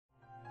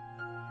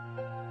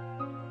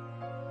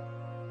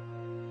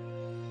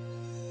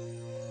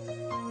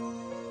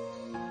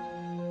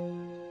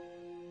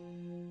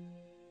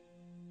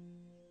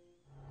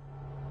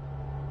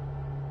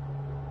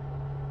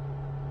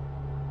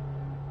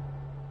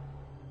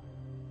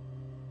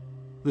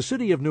The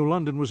city of New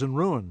London was in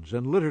ruins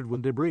and littered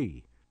with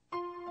debris.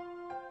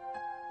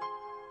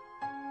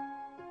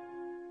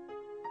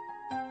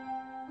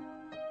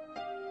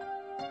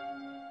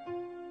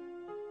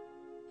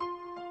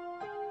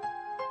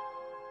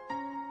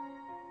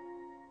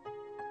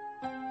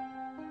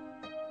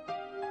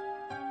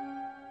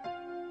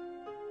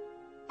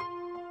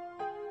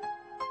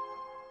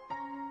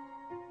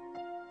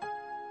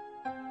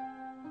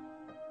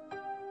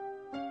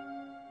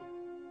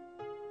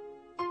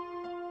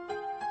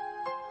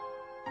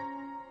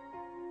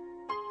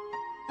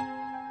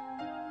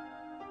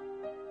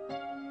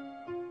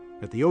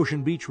 At the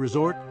Ocean Beach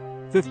Resort,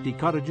 50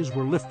 cottages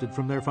were lifted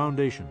from their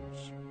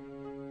foundations.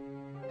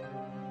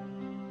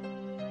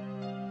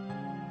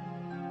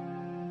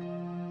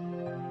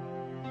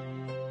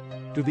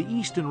 To the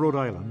east in Rhode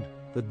Island,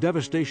 the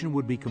devastation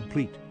would be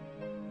complete.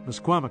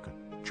 Mesquamicut,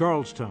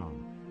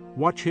 Charlestown,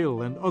 Watch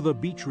Hill, and other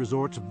beach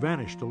resorts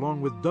vanished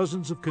along with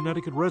dozens of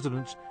Connecticut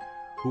residents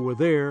who were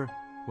there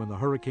when the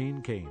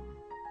hurricane came.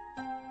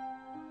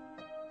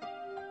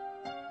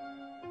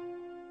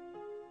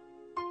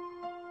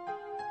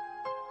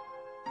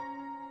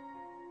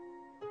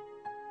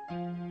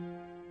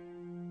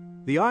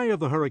 The eye of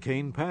the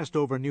hurricane passed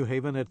over New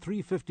Haven at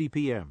 3:50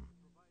 p.m.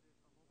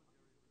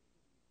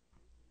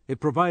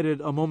 It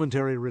provided a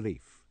momentary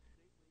relief.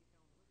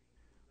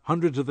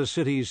 Hundreds of the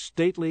city's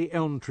stately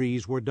elm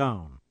trees were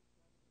down.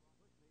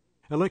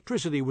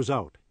 Electricity was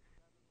out.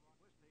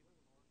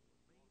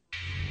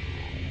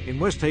 In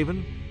West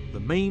Haven, the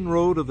main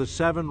road of the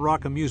Savin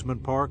Rock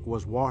Amusement Park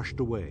was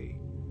washed away.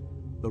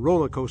 The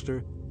roller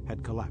coaster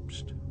had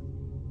collapsed.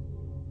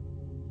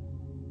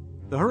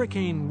 The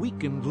hurricane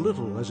weakened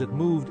little as it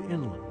moved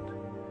inland.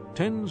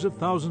 Tens of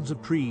thousands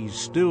of trees,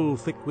 still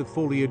thick with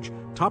foliage,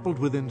 toppled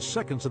within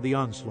seconds of the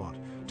onslaught,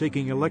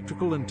 taking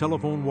electrical and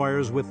telephone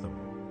wires with them.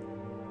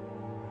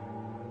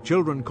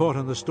 Children caught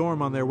in the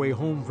storm on their way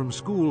home from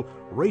school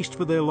raced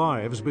for their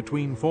lives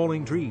between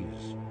falling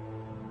trees.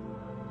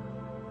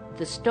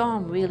 The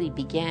storm really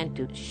began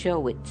to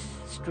show its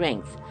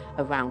strength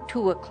around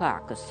 2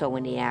 o'clock or so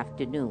in the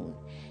afternoon.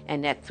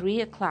 And at 3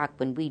 o'clock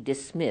when we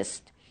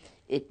dismissed,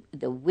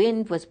 the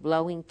wind was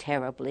blowing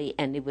terribly,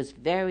 and it was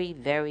very,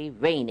 very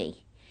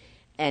rainy.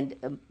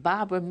 And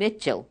Barbara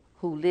Mitchell,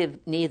 who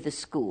lived near the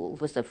school,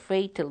 was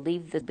afraid to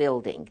leave the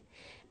building.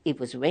 It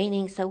was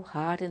raining so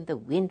hard, and the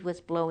wind was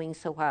blowing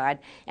so hard.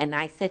 And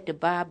I said to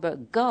Barbara,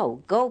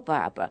 go,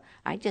 Barbara.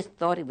 I just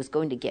thought it was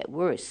going to get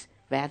worse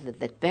rather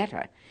than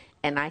better.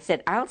 And I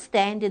said, I'll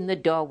stand in the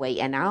doorway,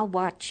 and I'll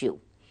watch you.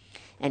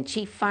 And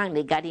she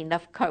finally got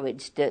enough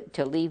courage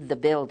to leave the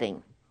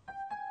building.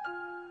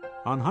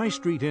 On High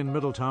Street in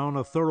Middletown,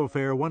 a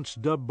thoroughfare once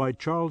dubbed by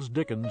Charles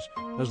Dickens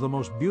as the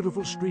most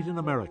beautiful street in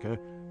America,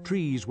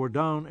 trees were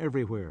down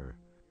everywhere.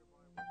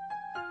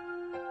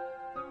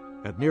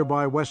 At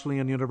nearby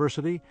Wesleyan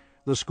University,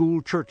 the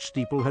school church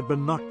steeple had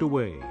been knocked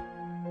away.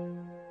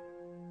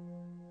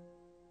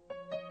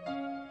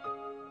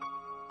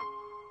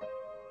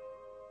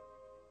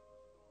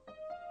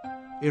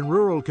 In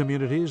rural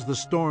communities, the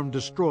storm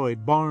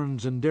destroyed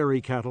barns and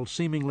dairy cattle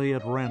seemingly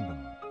at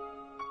random.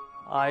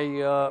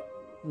 I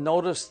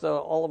noticed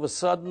all of a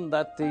sudden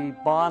that the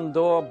barn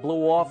door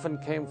blew off and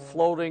came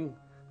floating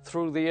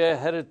through the air,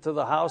 headed to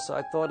the house.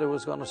 I thought it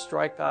was going to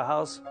strike our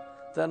house.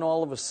 Then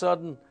all of a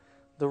sudden,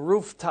 the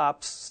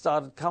rooftops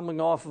started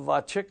coming off of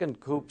our chicken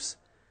coops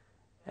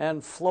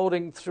and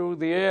floating through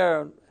the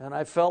air, and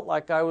I felt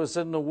like I was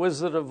in the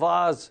Wizard of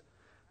Oz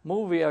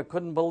movie. I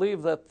couldn't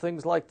believe that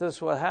things like this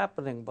were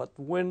happening, but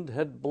the wind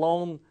had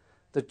blown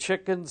the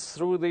chickens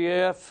through the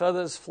air,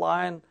 feathers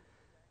flying,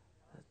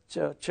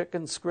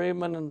 chickens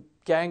screaming and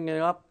ganging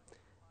up,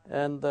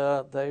 and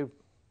they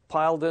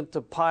piled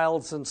into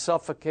piles and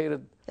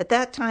suffocated. At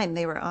that time,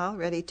 they were all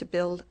ready to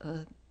build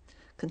a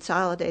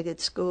consolidated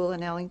school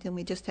in Ellington.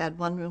 We just had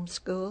one-room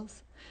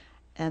schools.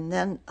 And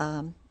then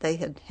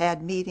they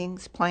had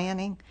meetings,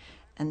 planning.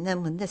 And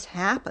then when this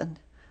happened,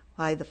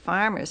 why, the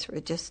farmers were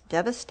just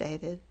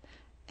devastated.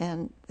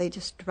 And they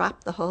just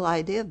dropped the whole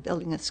idea of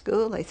building a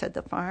school. They said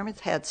the farmers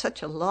had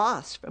such a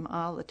loss from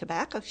all the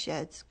tobacco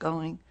sheds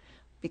going,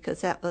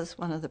 because that was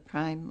one of the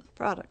prime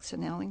products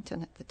in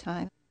Ellington at the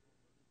time.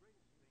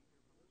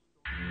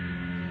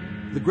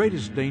 The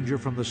greatest danger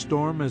from the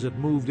storm as it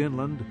moved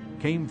inland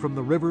came from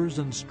the rivers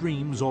and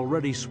streams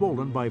already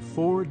swollen by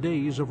 4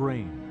 days of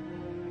rain.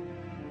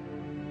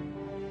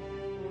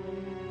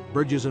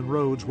 Bridges and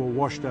roads were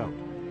washed out.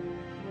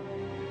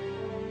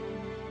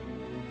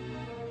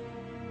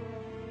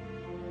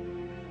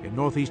 In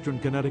northeastern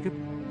Connecticut,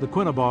 the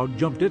Quinnebog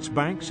jumped its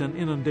banks and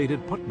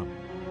inundated Putnam.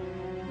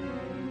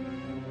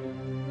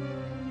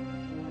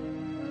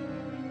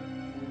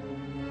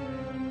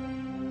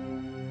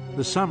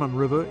 The Salmon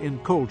River in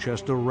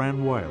Colchester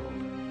ran wild.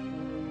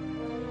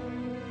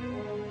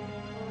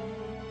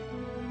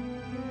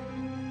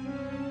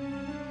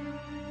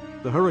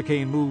 The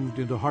hurricane moved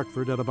into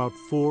Hartford at about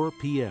 4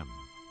 p.m.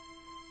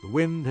 The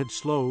wind had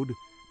slowed,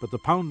 but the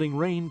pounding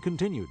rain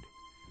continued.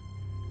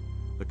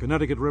 The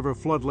Connecticut River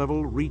flood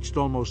level reached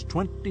almost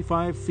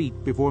 25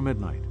 feet before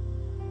midnight.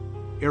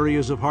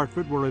 Areas of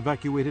Hartford were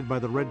evacuated by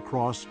the Red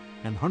Cross,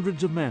 and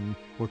hundreds of men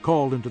were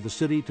called into the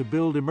city to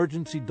build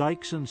emergency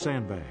dikes and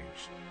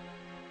sandbags.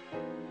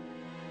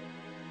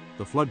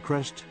 The flood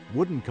crest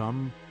wouldn't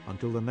come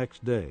until the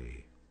next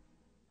day.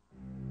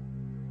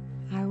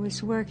 I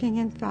was working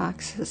in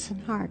Fox's in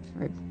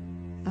Hartford.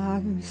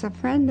 It was a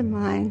friend of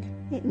mine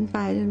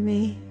invited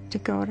me to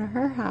go to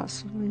her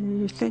house.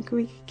 You think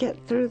we could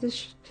get through the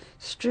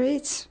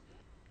streets?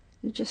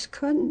 You just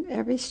couldn't.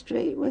 Every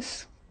street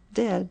was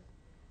dead.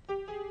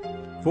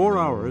 4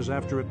 hours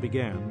after it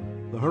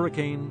began, the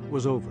hurricane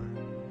was over,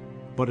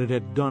 but it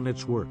had done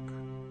its work.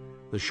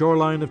 The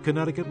shoreline of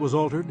Connecticut was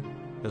altered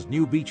as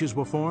new beaches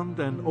were formed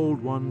and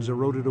old ones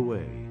eroded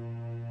away.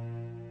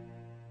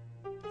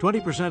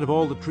 20% of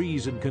all the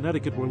trees in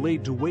Connecticut were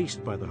laid to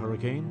waste by the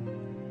hurricane.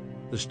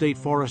 The State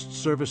Forest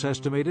Service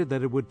estimated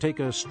that it would take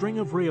a string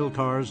of rail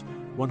cars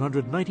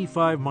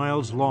 195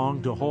 miles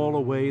long to haul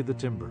away the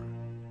timber.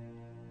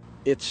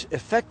 Its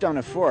effect on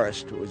a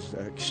forest was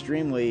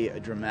extremely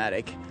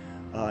dramatic.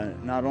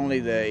 Not only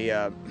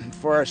the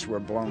forests were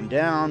blown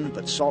down,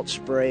 but salt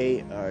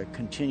spray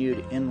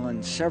continued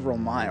inland several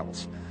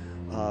miles.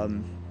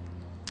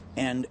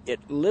 And it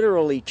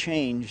literally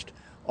changed.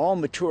 All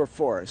mature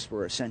forests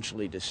were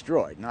essentially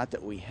destroyed. Not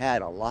that we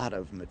had a lot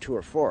of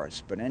mature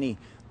forests, but any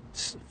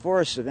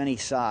forests of any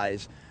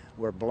size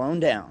were blown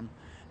down,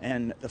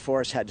 and the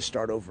forest had to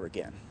start over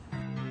again.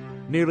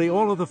 Nearly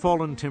all of the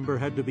fallen timber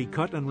had to be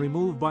cut and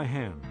removed by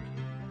hand.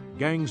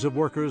 Gangs of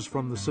workers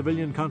from the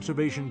Civilian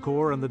Conservation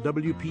Corps and the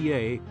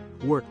WPA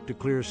worked to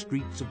clear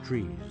streets of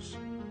trees.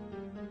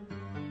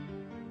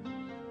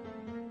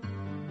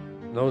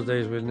 In those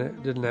days we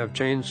didn't have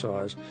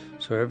chainsaws,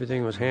 so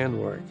everything was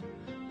handwork,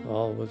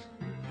 all with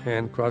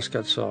hand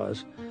crosscut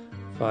saws,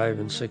 5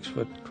 and 6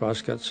 foot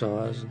crosscut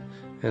saws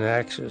and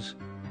axes.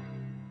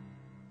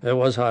 It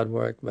was hard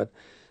work, but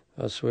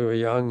us, we were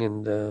young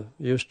and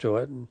used to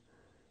it. And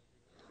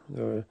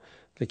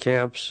the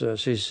camps,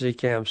 CCC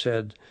camps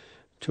had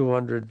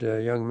 200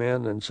 young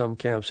men, and some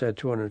camps had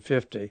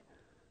 250.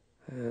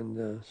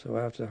 And so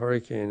after the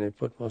hurricane, they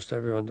put most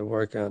everyone to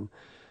work on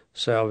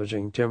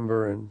salvaging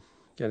timber and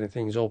getting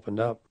things opened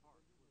up.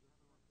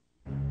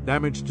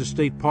 Damage to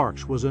state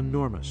parks was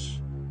enormous.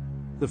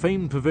 The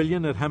famed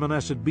pavilion at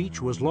Hammonasset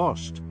Beach was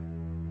lost.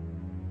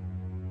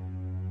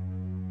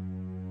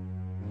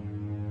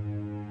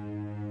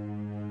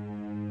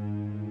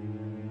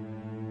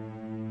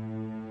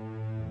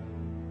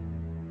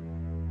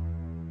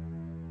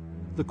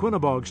 The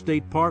Quinnebog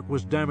State Park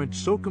was damaged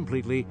so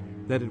completely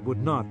that it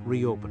would not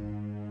reopen.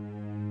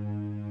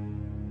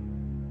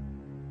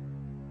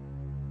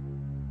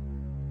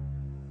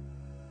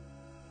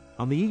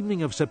 On the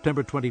evening of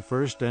September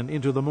 21st and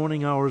into the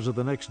morning hours of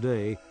the next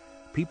day,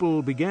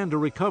 people began to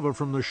recover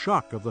from the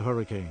shock of the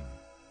hurricane.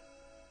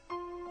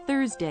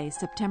 Thursday,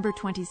 September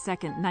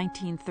 22nd,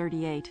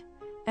 1938.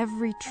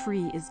 Every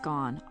tree is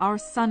gone. Our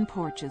sun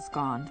porch is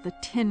gone. The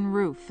tin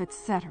roof,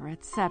 etc.,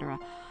 etc.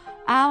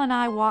 Al and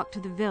I walked to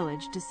the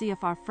village to see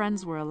if our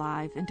friends were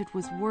alive, and it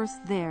was worse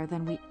there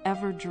than we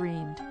ever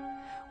dreamed.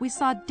 We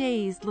saw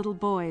dazed little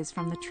boys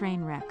from the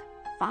train wreck.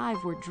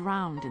 5 were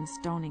drowned in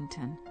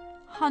Stonington.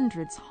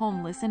 Hundreds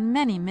homeless and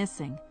many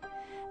missing.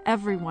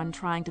 Everyone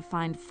trying to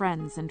find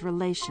friends and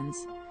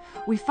relations.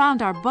 We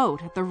found our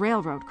boat at the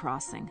railroad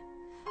crossing.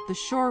 The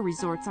shore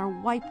resorts are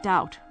wiped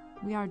out.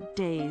 We are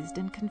dazed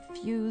and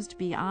confused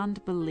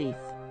beyond belief.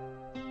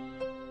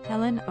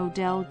 Helen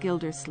Odell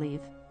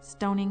Gildersleeve,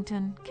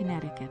 Stonington,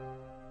 Connecticut.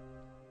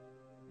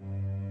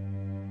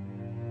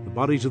 The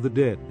bodies of the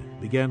dead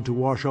began to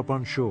wash up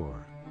on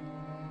shore.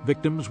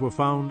 Victims were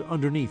found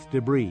underneath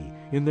debris,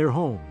 in their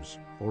homes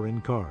or in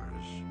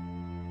cars.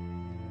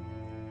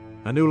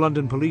 A New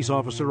London police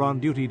officer on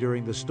duty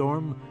during the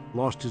storm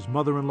lost his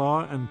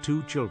mother-in-law and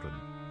 2 children,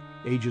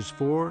 ages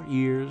 4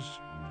 years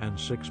and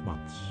 6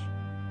 months.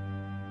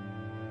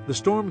 The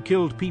storm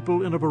killed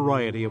people in a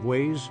variety of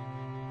ways.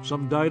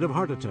 Some died of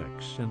heart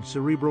attacks and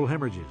cerebral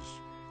hemorrhages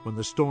when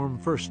the storm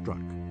first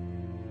struck.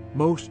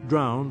 Most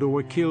drowned or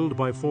were killed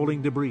by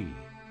falling debris.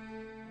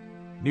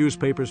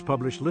 Newspapers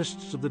published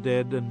lists of the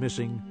dead and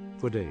missing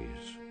for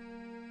days.